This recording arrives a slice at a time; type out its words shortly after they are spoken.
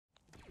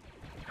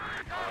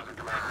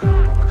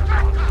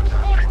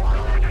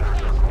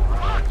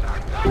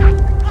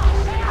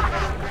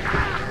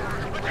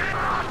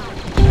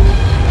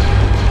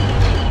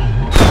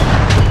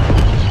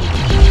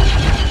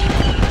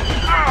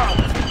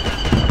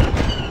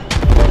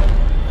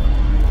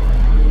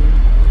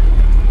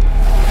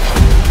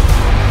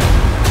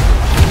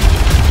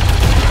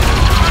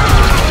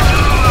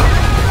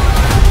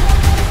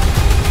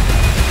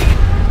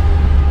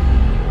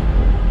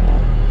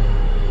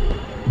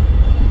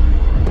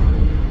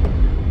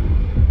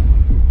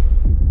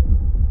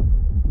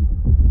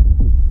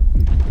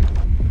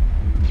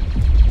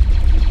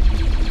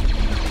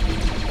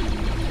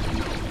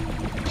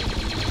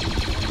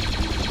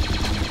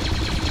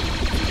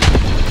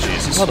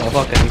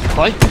Motherfucker, you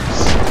fight?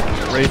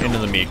 Right into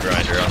the meat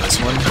grinder on this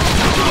one.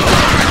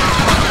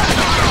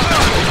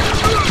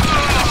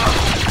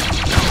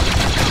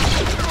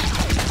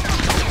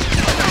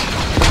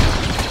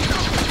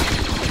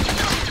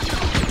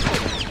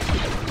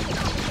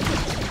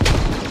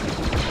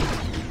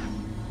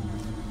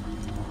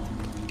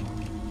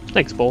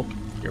 Thanks, Bull.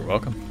 You're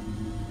welcome.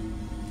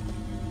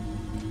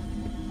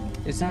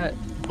 Is that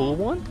Bull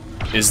one?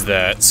 Is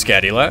that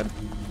Scatty Lad?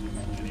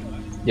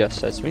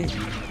 Yes, that's me.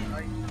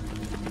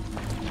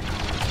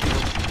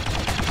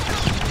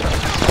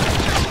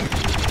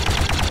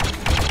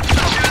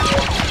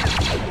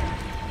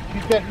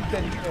 He's dead.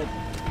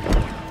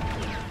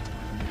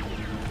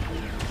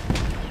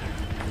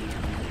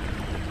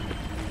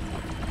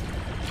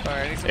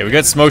 Hey, we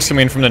got smokes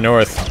coming in from the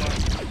north.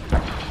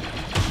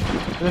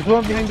 There's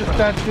one behind the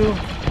statue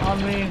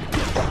on me.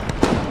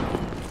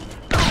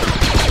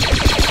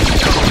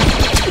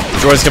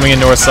 Droid's coming in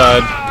north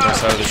side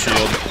of the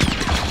shield.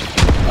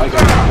 I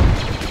got it.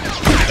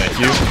 Thank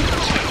you.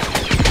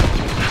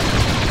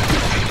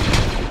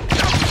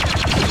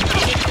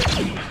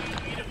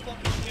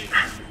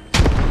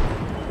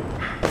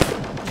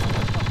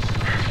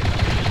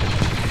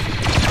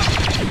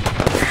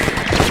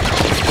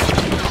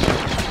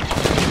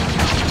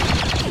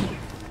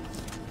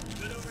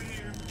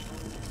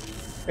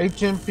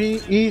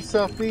 HMP, east,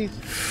 southeast.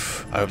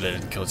 I hope that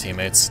didn't kill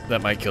teammates.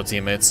 That might kill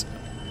teammates.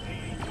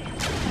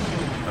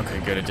 Okay,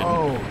 good, it didn't.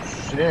 Oh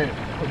shit!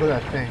 Look at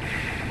that thing.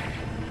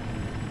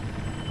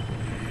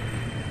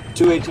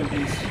 2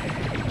 HMPs.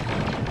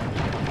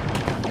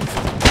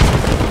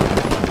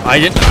 I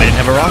didn't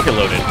have a rocket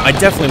loaded. I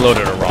definitely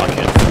loaded a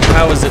rocket.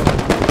 How is it?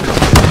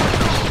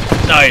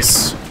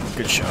 Nice.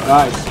 Good shot.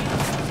 Nice.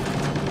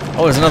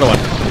 Oh, there's another one.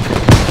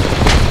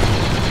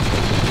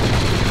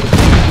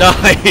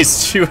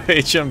 Nice! 2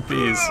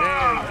 HMPs.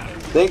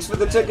 Thanks for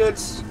the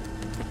tickets.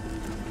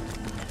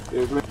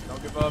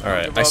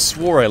 Alright, I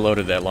swore I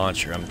loaded that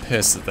launcher. I'm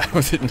pissed that that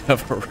one didn't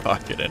have a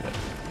rocket in it.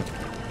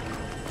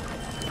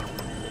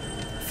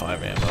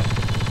 5 ammo.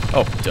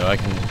 Oh, duh, I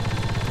can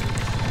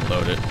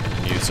load it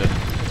and use it.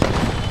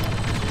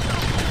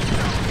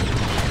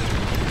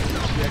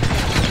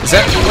 Is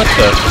that... what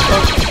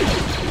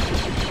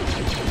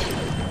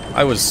the...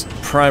 I was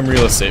prime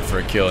real estate for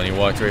a kill and he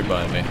walked right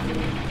by me.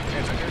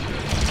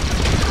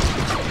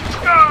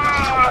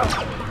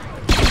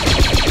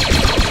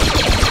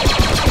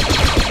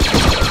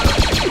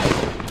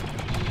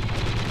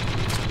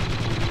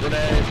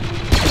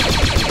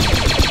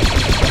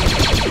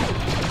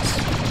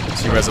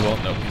 Is he reservoir?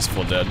 Nope, he's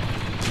full dead.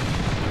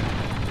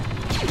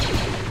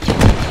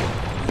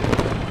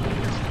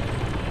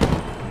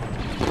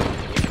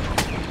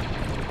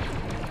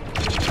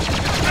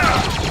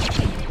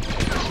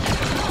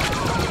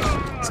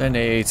 Is that an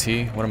AAT?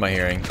 What am I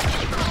hearing?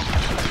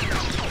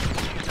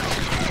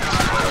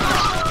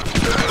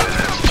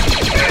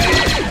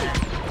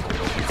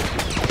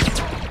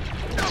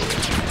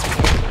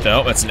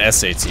 No, that's an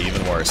SAT,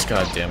 even worse.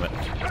 God damn it.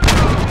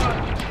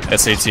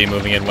 SAT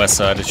moving in west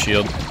side of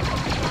shield.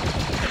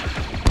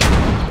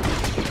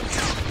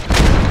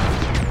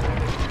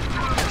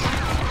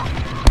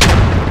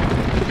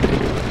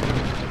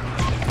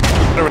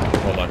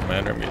 Hold on,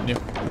 Commander, I'm meeting you.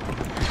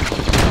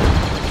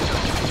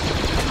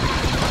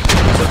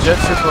 There's a jet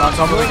trooper on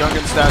top of the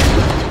Gungan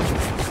statue.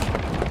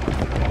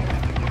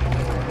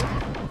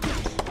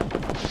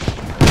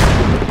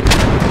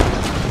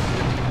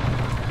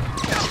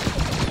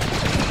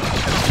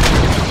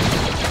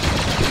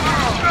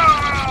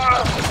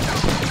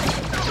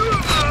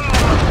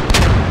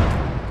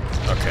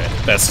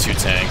 That's 2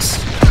 tanks.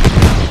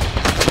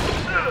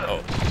 Oh.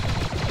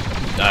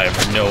 I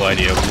have no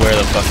idea where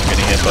the fuck I'm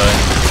getting hit by.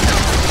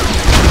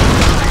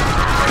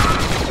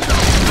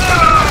 Oh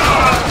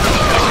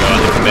my god,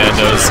 the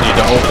commandos need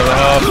to hold them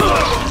off.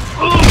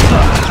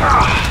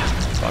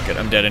 Fuck it,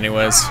 I'm dead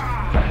anyways.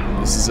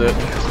 This is it.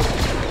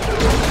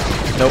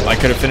 Nope, I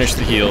could have finished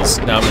the heals.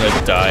 Now I'm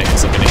gonna die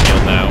because I'm gonna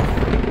heal now.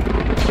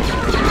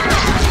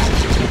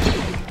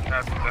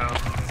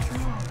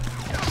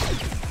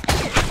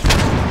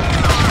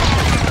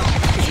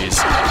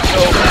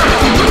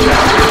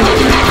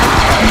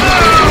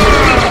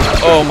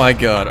 Oh my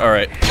god,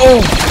 alright.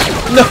 Oh!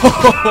 No!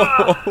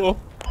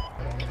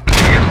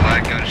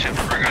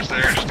 Bring us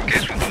there just in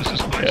case we lose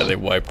this place. Yeah, they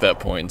wiped that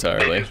point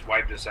entirely. They just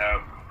wiped us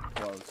out.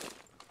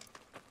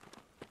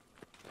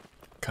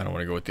 Kind of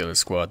want to go with the other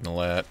squad in the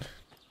lat.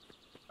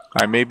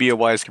 I may be a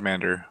wise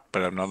commander,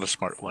 but I'm not a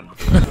smart one.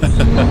 I'm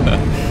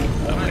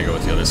gonna go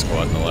with the other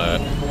squad in the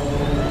lat.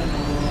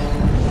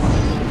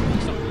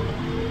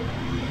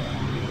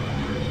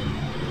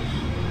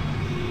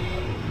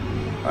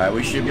 Alright,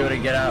 we should be able to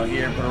get out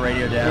here and put a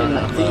radio down.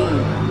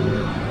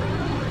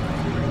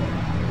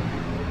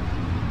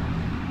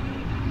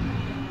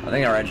 I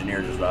think our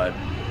engineer just died.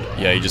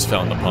 Yeah, he just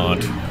fell in the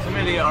pond. Some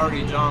idiot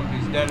already jumped.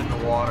 He's dead in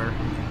the water.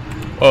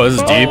 Oh, this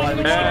is deep. I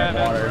think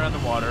We're in the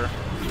water.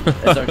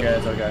 It's okay,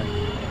 it's okay.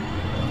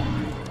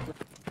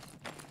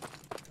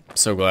 I'm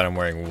so glad I'm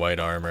wearing white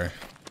armor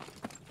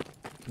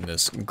in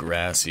this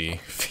grassy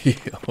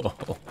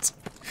field.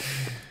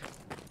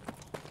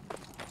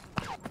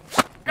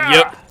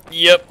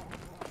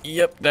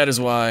 Yep, that is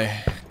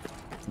why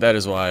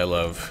I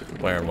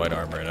love wearing white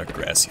armor in a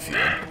grassy field.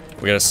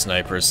 We got a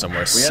sniper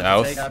somewhere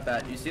south. We have to take out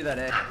that, you see that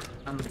AA?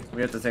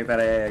 We have to take that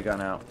AA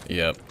gun out.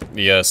 Yep,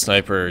 the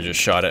sniper just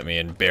shot at me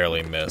and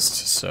barely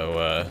missed,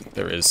 so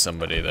there is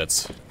somebody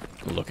that's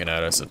looking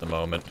at us at the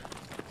moment.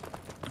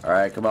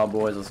 Alright, come on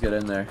boys, let's get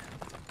in there.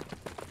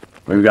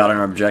 We've got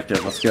our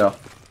objective, let's go.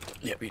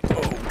 Yeah,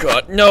 oh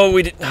god, no,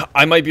 we didn't.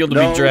 I might be able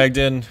to be dragged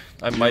in.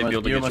 I might be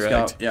able to get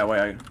dragged. Yeah,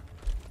 wait.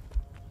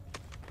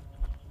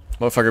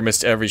 Motherfucker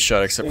missed every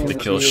shot except for the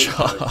kill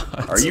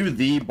shot. Are you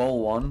the Bull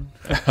 1?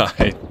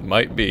 I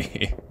might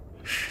be.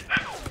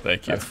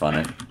 Thank you. That's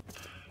funny.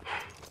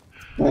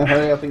 Yeah,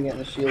 hurry up and get in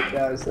the shield,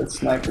 guys. That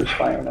sniper's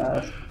firing at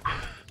us.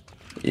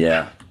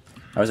 Yeah.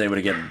 I was able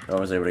to get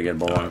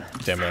Bull 1.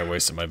 Damn it, I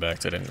wasted my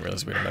back. I didn't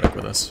realize we had a medic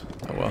with us.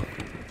 Oh well.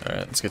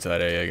 Alright, let's get to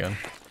that AA again.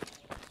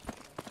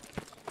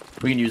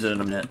 We can use it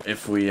in a minute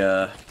if we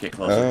get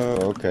closer.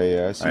 Oh, okay,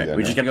 yeah, I see that. Alright,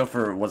 we just gotta go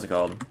for, what's it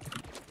called?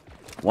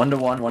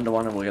 1-to-1,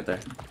 1-to-1, and we'll get there.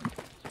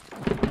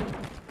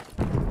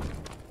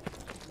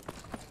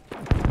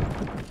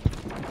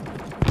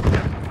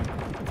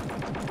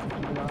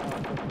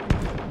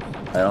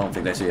 I don't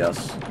think they see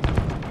us.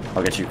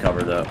 I'll get you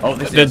covered though. Oh,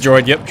 they see us.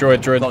 Droid, yep,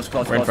 droid. Close,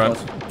 right in front.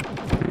 close.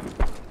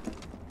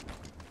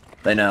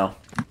 They know.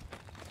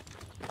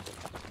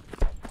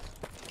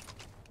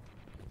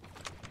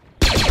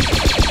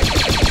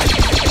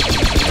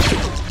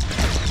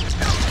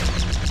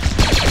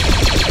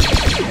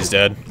 He's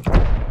dead.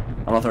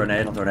 I'm gonna throw a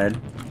nade, Throw a nade.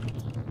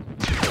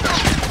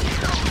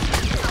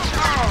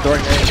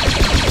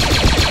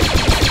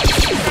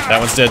 That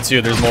one's dead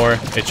too, there's more.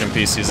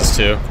 HMP sees us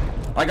too.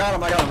 I got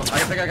him. I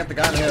think I got the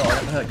guy in the hill. I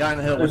got the guy in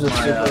the hill with my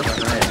grenade.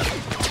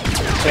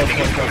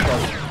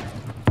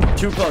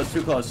 Close.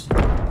 Too close.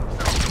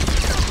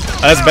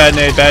 That's bad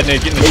nade, get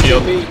in the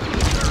shield. Nade.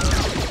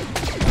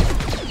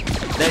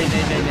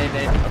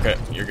 Okay,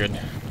 you're good.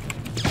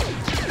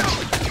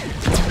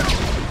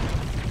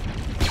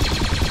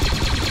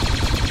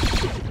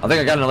 I think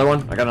I got another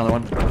one.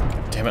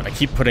 Damn it, I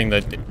keep putting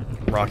the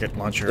rocket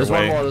launcher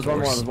away. There's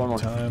one more.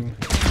 Time.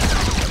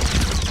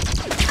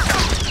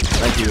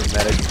 Thank you,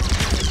 medic.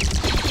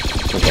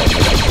 I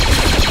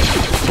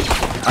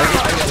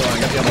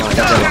got the other one.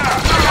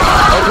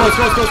 Oh,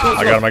 close. I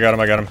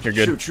got him. You're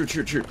good.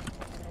 Shoot.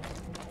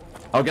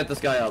 I'll get this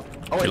guy up.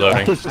 Oh, wait,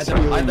 Reloading. I was just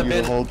feeling you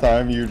the whole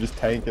time. You were just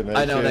tanking that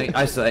I know.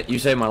 shit. You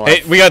saved my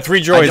life. Hey, we got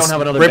 3 droids. I don't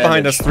have another right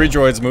behind bandage. us. 3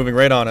 droids moving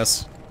right on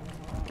us.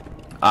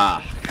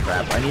 Ah,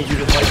 crap. I need you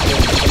to fight him.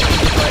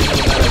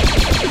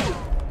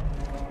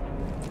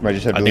 I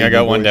think I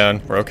got one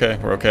down. We're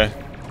okay.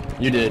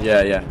 You did,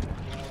 yeah.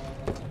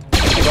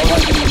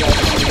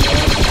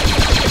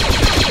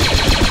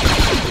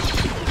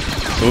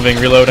 Moving,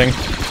 reloading.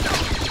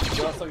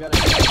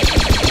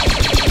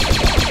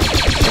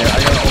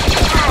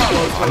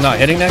 I'm not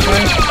hitting that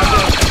guy?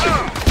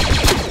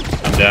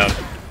 I'm down.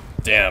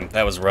 Damn,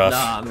 that was rough.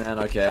 Nah, man,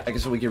 okay. I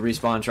guess we can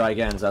respawn and try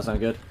again. Does that sound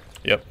good?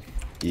 Yep.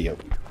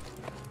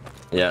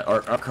 Yeah,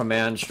 our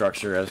command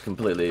structure has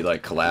completely,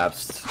 like,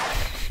 collapsed.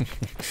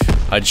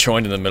 I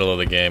joined in the middle of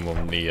the game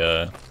when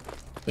the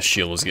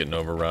shield was getting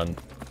overrun. It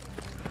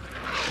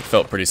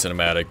felt pretty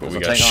cinematic, but we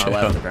got shot.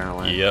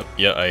 Yep,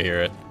 I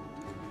hear it.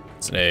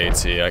 It's an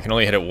AAT. I can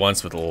only hit it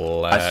once with a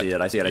lat. I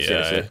see it.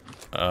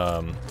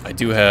 I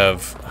do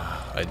have...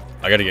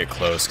 I gotta get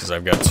close, because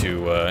I've got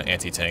 2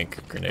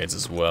 anti-tank grenades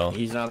as well.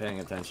 He's not paying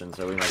attention,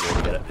 so we might be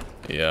able to get it.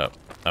 Yeah.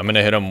 I'm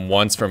gonna hit him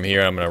once from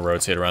here. I'm gonna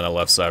rotate around the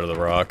left side of the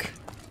rock.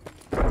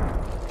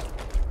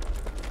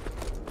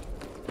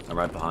 I'm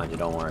right behind you,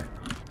 don't worry.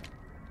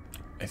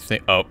 I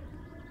think... Oh.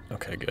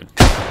 Okay, good.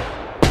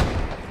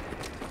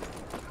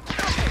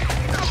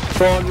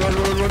 Run.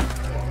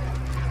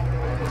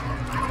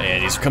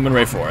 And he's coming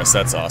right for us.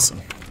 That's awesome.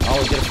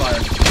 I'll get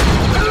fired.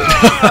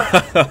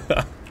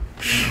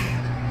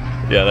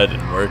 Yeah, that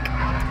didn't work.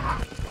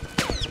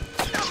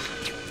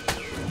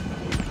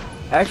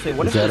 Actually,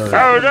 what if the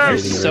sat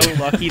so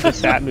lucky the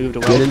sat moved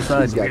away? Get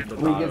inside, guys.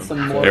 We get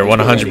some more. They're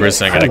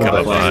 100% gonna come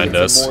up behind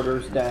us.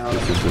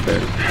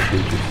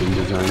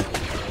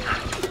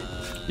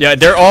 Yeah,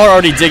 they're all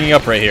already digging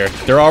up right here.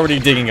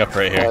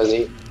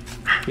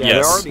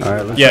 Yes.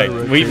 Yeah,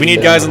 we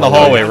need guys in the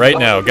hallway right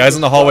now. Guys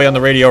in the hallway on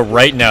the radio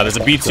right now. There's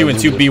a B2 and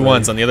 2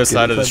 B1s on the other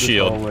side of the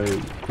shield.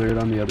 Clear it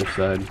on the other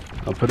side.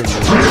 I'll put them in.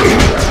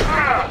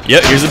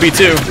 Yep, here's a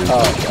B2.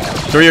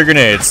 Throw your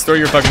grenades. Throw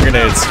your fucking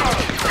grenades.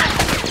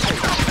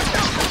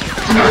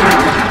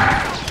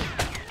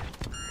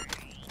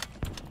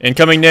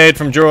 Incoming nade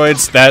from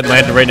droids. That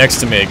landed right next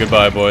to me.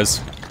 Goodbye,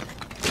 boys.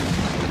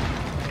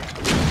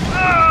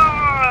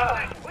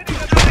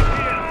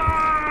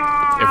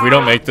 If we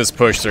don't make this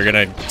push, they're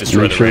gonna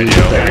destroy the radio.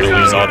 We're gonna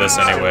lose all this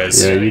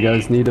anyways. Yeah, you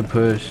guys need to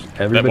push.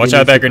 Everybody watch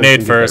out that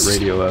grenade first.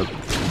 Radio up.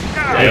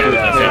 Yep.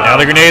 Okay, now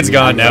the grenade's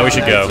gone. Now we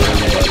should go.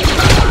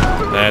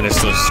 And there's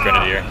still just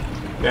grenadier.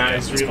 Yeah,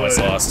 it's this point's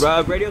lost.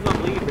 Radio's not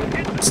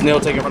bleeding. Snail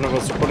take in front of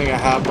us. We're putting a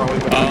half probably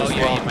behind us.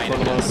 Yeah, in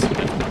front of us.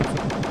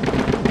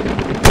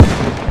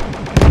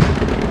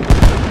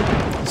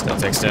 Snail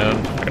takes down.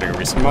 I gotta go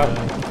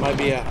resupply. Might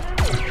be a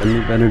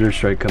Enemy Venator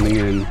strike coming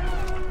in.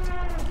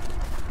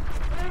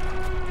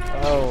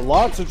 Oh,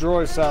 lots of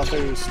droids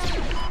southeast.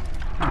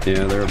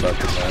 Yeah, they're about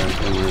to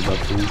die. Don't worry about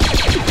them.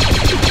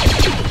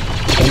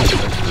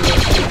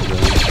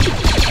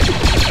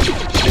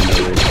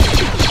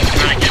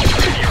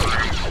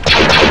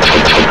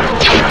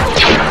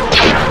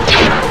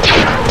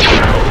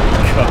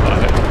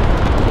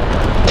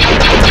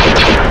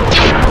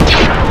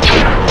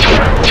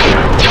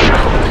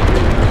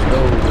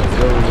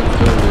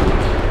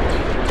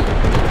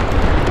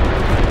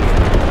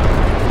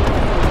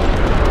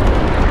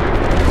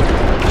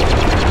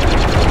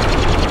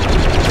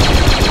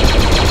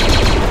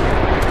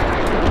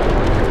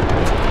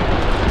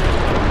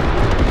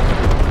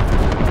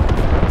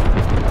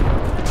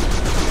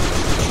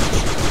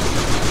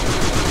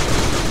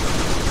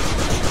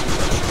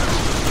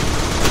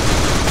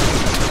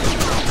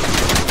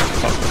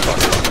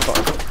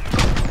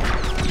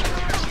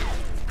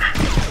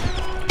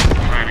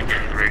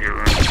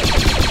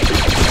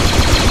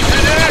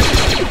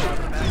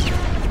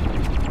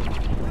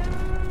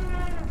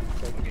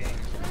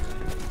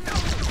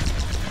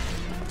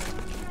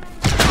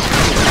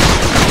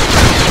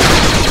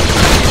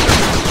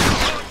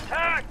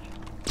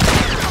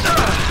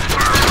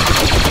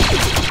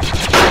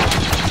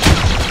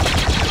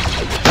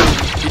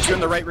 B2 in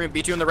the right room.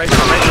 B2 in the right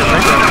room.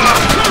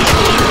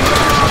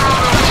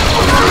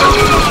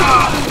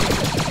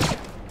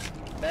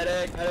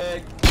 Medic.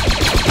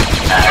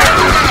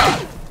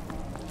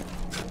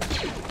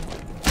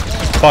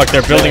 Fuck,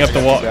 they're building up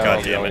the wall.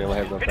 God damn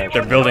it.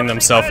 They're building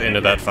themselves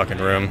into that fucking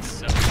room.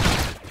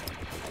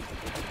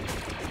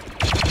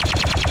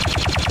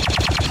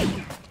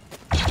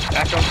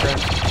 Back on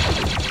friends.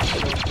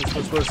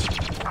 Push.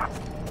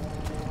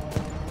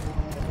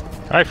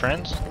 Hi,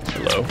 friends.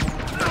 Hello.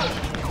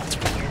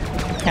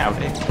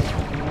 Howdy.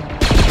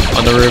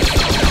 On the roof.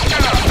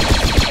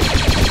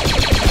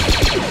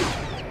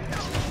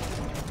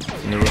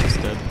 And the roof's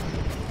dead.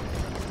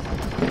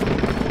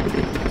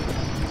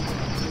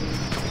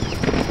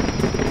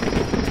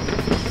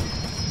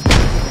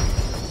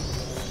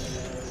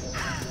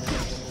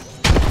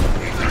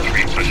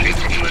 Pushing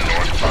from the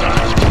north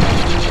side.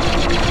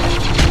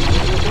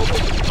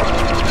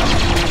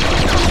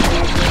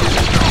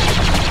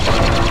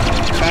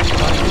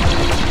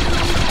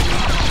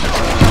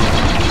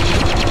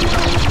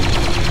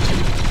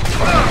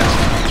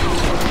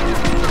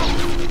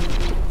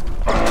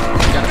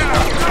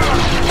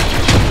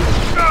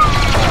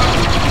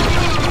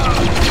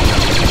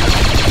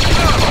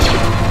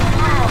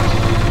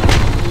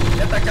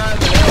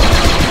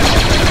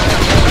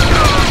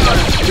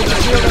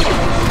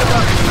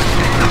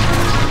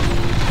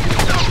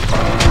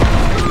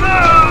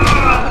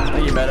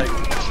 Thank you, medic.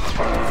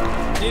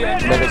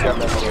 Medic's got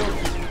that.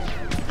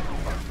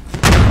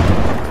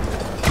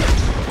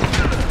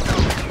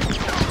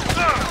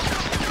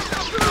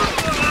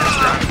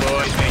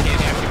 Boys, they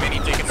didn't have too many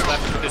tickets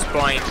left at this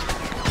point.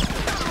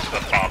 The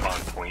fob on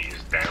point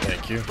is down.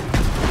 Thank you.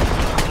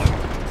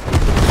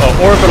 Oh,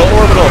 orbital!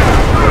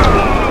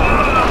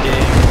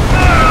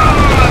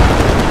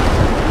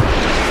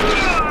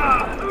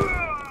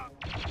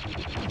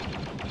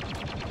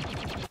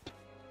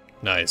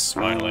 Nice,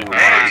 finally.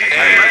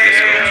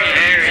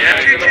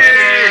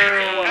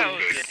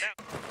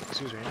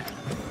 Excuse me.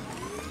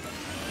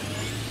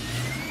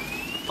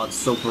 That's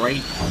so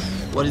bright.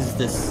 What is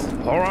this?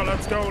 Alright,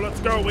 let's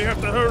go. We have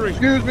to hurry.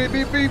 Excuse me,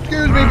 beep, beep.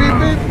 Excuse me, beep,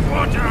 beep.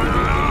 Watch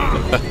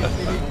out!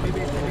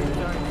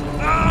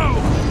 No!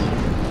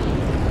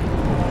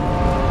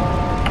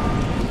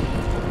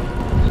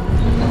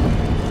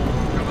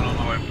 Coming on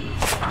the way.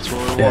 That's what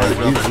we Yeah, wanted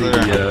up usually,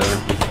 there.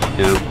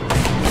 yeah.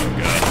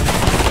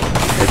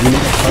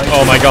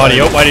 Oh my god,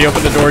 why'd he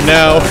open the door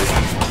now?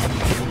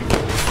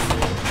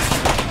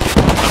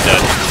 I'm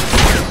dead.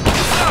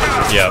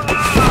 Yep.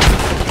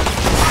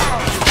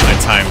 I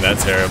timed that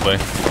terribly.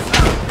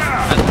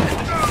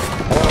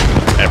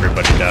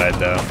 Everybody died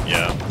though,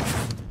 yeah.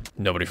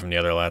 Nobody from the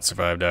other lats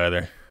survived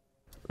either.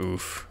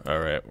 Oof.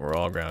 Alright, we're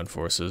all ground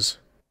forces.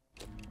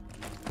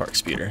 Park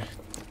speeder.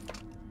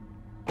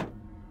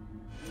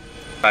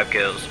 5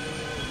 kills.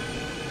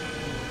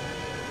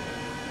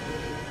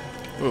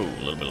 Ooh,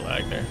 a little bit of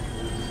lag there.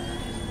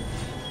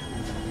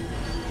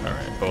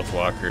 Alright, both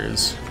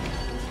walkers.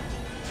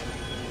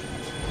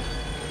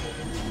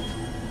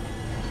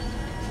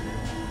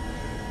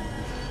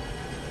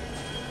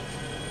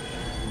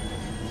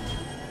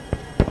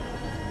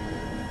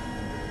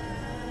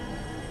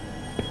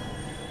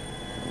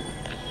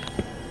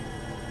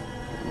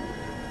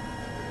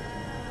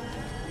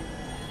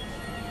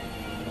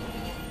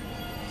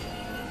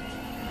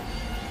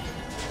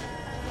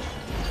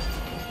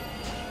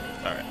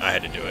 Alright, I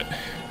had to do it.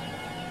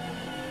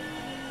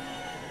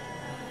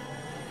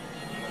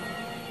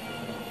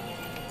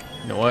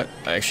 You know what?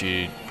 I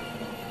actually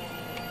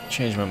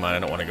changed my mind. I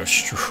don't want to go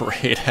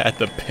straight at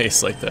the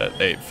base like that.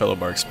 Hey, fellow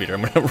Mark Speeder,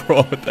 I'm gonna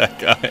roll with that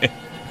guy.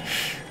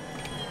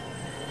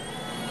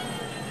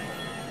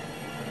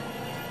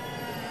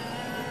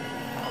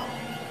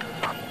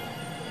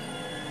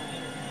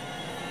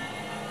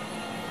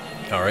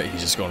 Alright,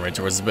 he's just going right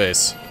towards the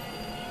base.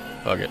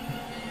 Fuck it.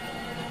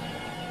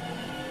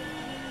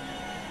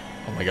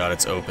 Oh my god,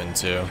 it's open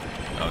too.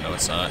 Oh no,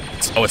 it's not.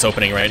 Oh, it's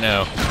opening right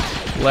now.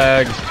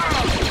 Lag.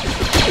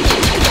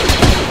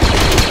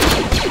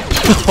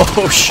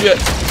 Oh shit.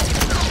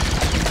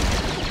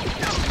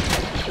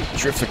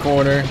 Drift the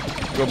corner.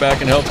 Go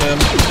back and help him.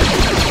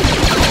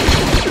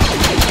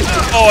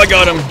 Oh, I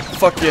got him.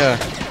 Fuck yeah.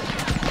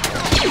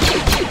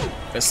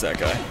 Missed that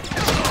guy.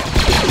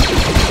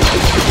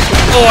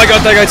 Oh, I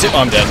got that guy too. Oh,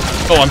 I'm dead.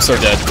 Oh, I'm so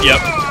dead. Yep.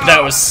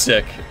 That was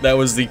sick. That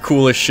was the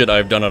coolest shit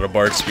I've done on a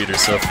BART speeder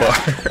so far.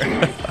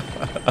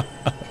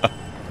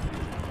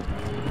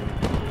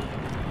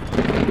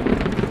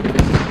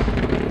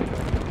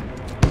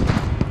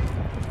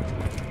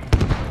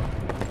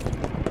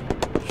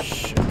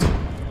 Shit.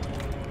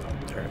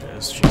 There it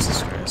is.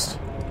 Jesus Christ.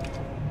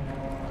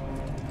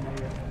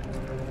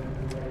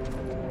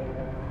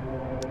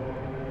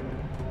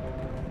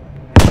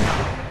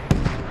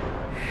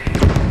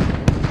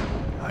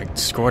 I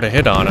scored a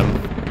hit on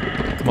him.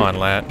 Come on,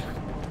 Lat.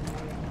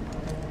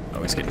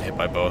 Oh, he's getting hit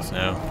by both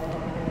now.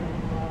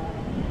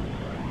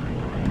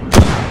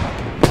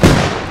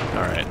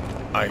 Alright.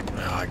 I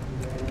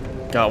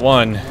got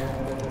one.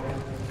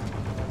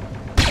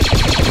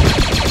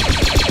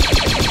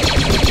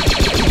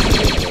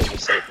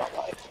 Saved my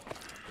life.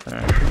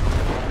 Alright.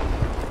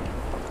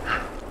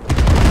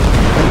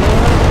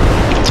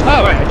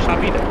 Oh, right, I shot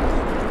me there.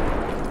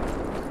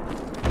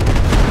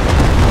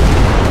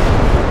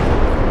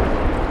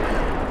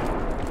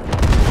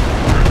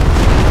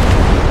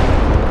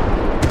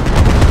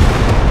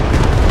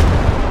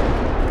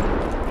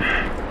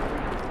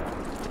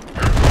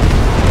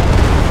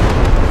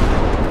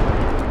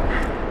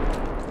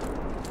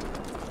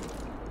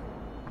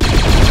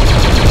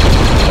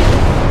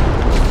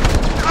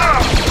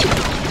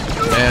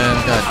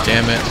 God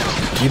damn it.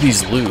 Give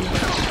these lube.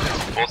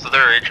 Both of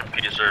their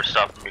HMPs are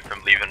stopping me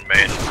from leaving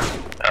main.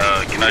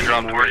 Can I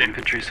drop more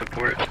infantry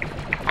support?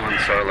 On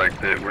Sarlacc,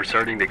 that we're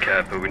starting to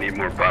cap, but we need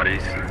more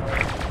bodies.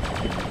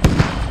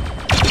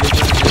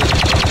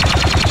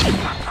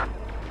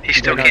 He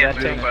still can't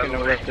move, Tank's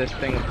gonna rip this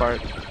thing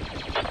apart.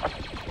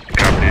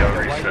 Copy, I'll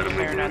reset him.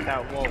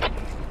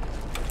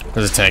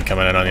 There's a tank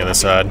coming in on the other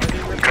side.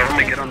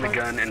 Government, get on the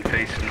gun and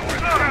face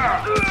north.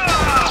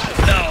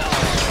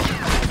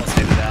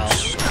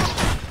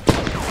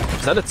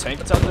 Is that a tank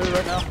that's out there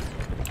right now?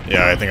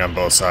 Yeah, I think on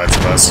both sides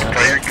of us.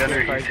 Fire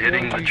gunner, he's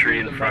hitting the tree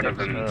in front of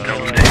him.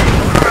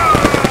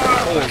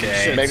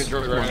 Okay.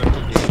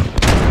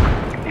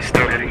 He's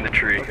still hitting the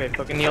tree. Okay,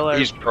 fucking heal her.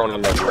 He's prone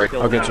on that break.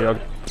 I'll get you.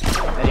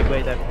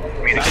 Anyway, that.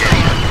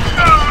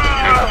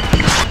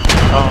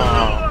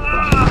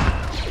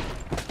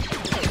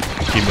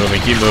 Keep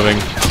moving, keep moving.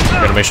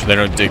 Gotta make sure they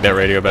don't dig that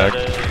radio back.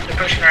 They're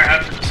pushing our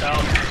out to the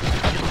south.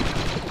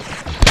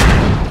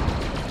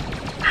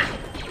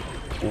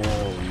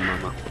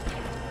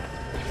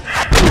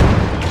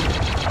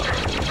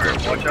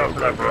 Watch out for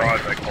that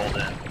barrage I called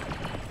in.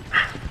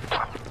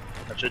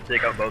 That should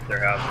take out both their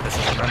houses.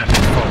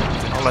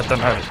 I'll let them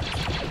have it.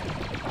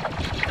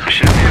 We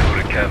should be able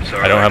to cap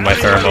Sarlacc. I don't have my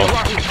thermal.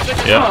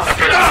 Yep.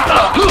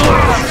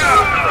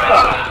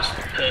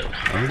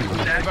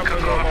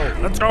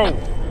 Let's go.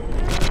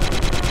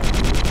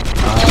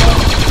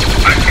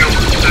 I killed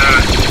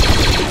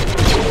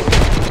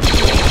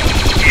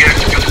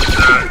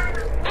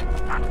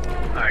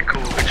Alright,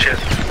 cool, good shit.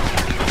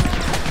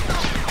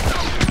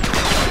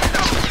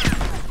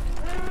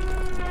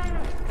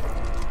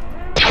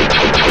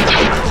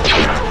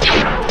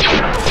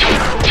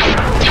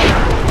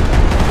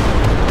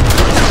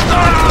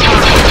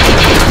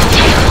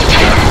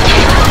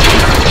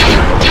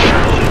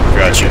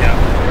 Gotcha.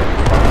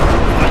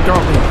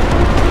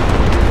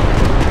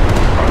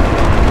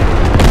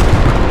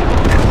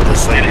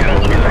 Just like you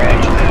hold the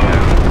barrage.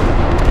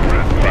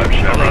 5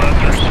 shots.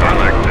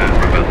 Sarlacc dead.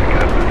 We're about to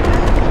cap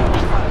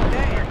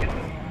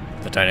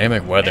it. The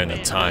dynamic weather and the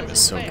time is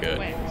so good.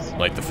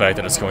 Like the fact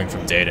that it's going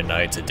from day to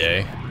night to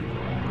day.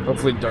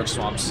 Hopefully Dark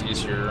Swamp's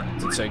easier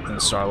to take than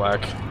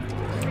Sarlacc.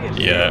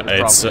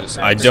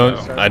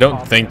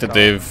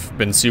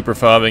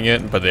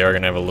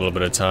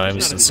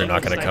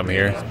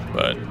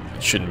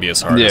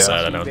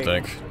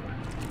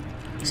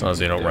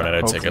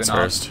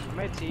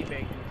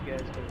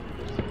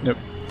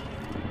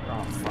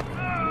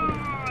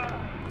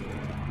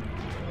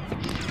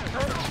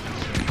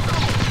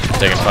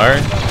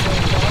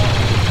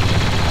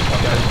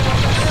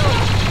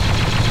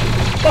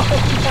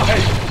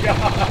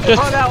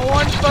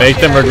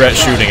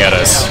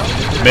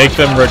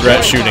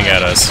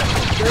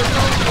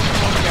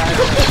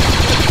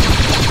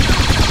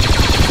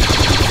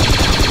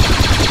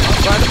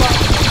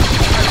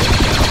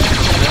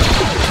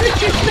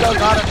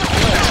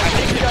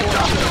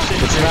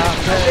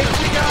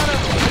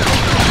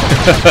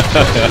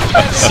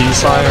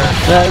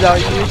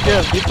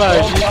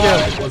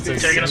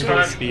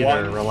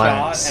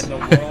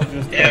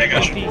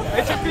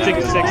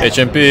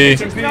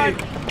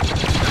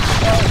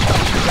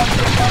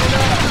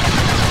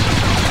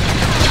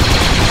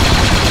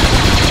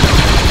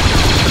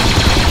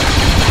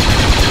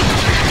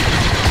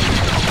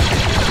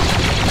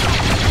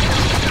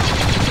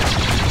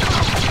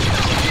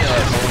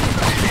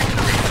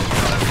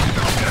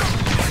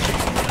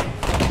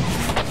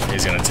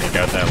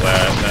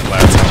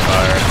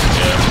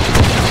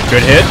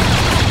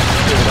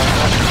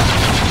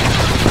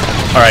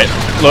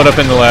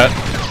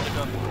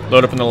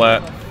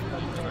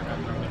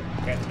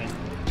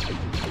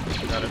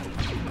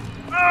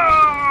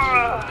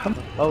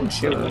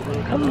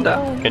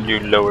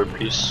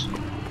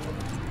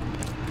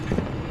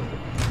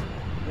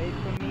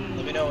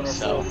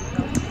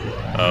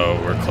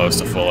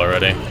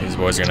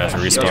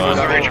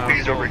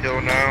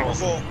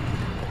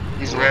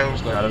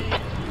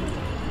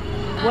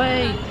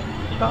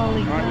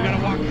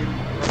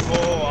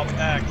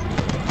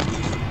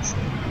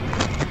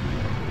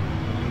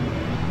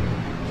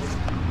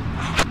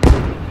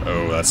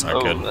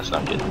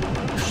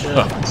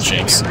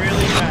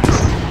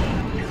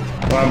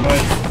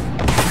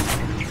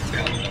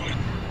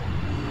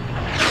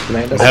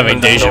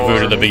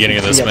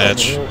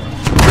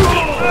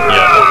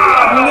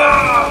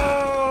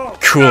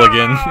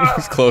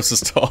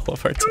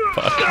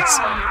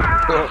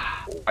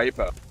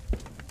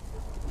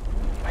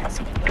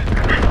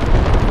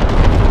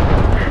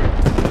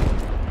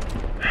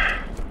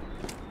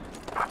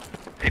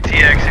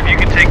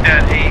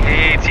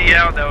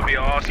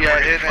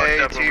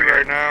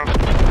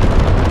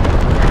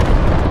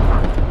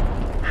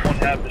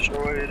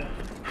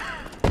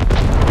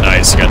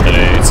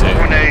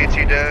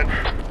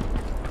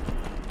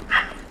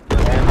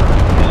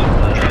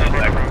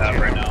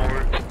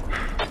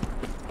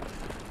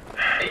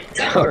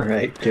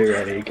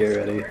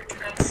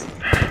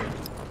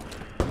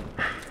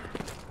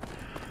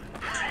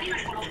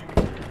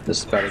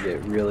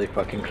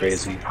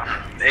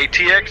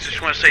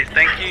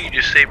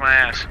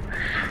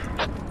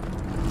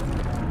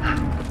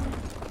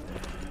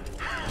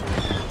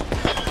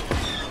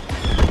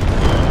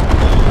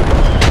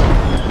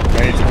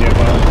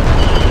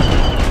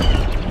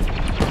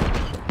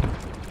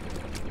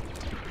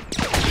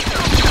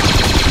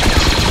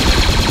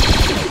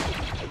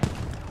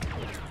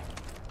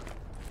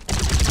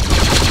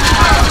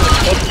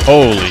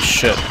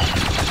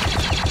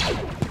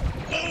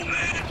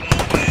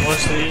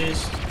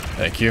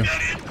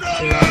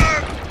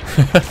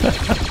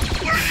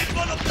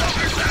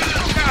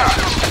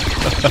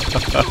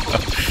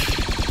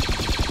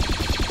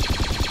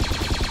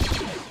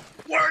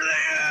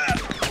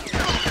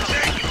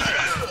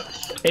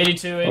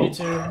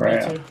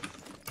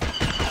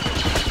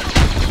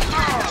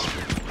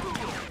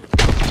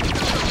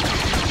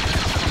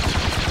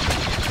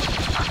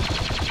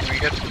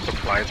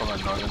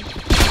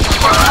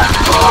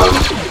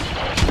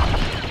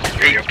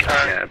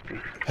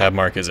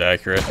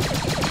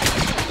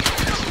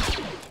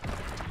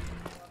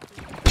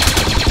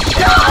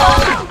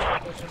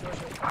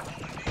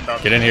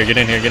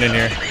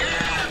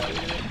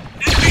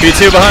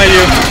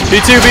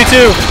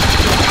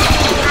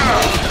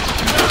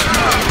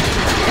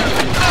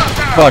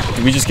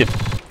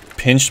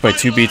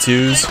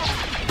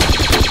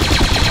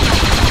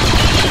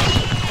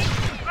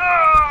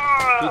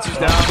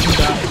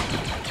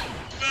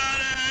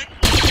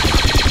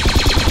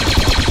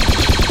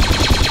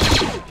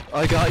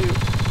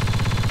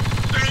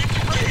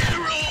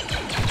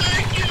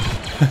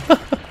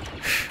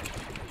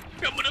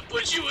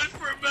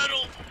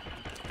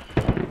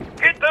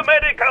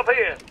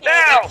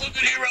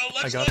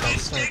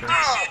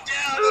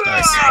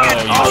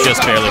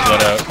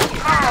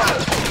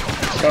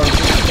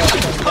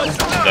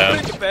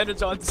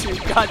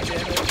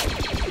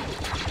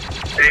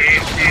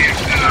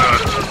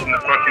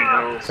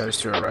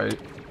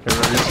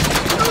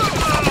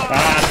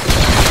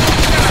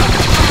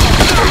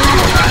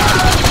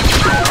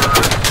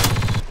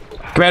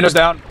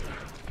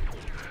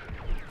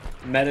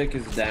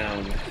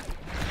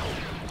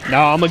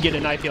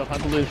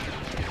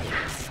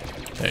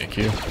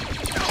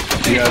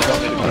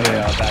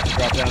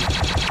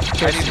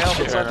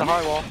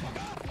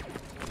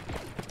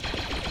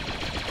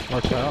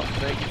 Watch out.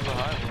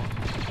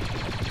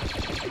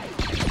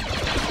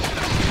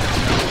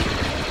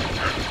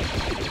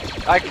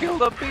 I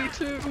killed a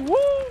B2! Woo!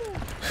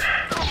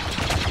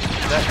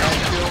 That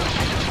helped kill?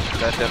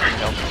 That definitely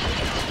helped.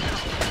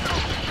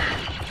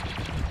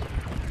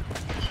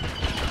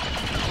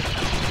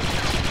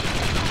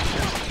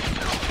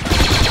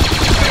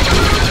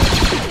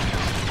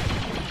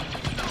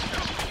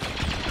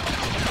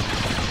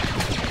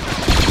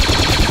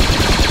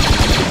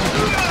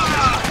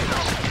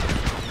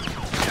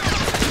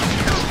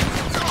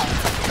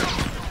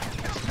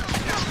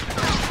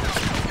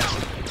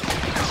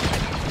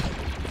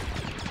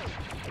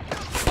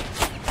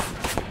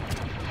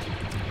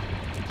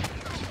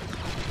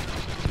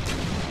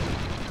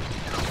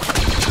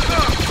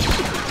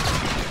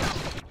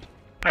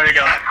 There you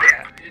go.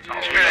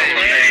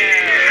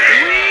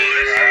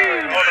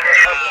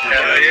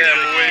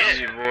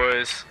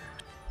 Boys.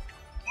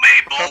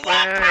 Maple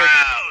one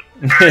proud.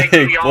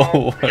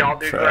 Y'all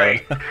do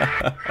great.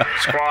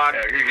 Squad.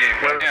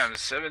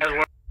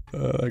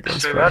 That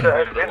guy's Commander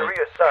has been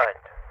reassigned.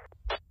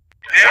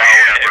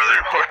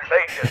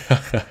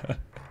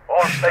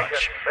 All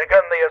stations,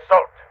 begin the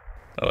assault.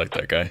 I like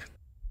that guy.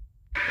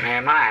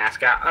 Man, my ass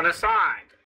got unassigned.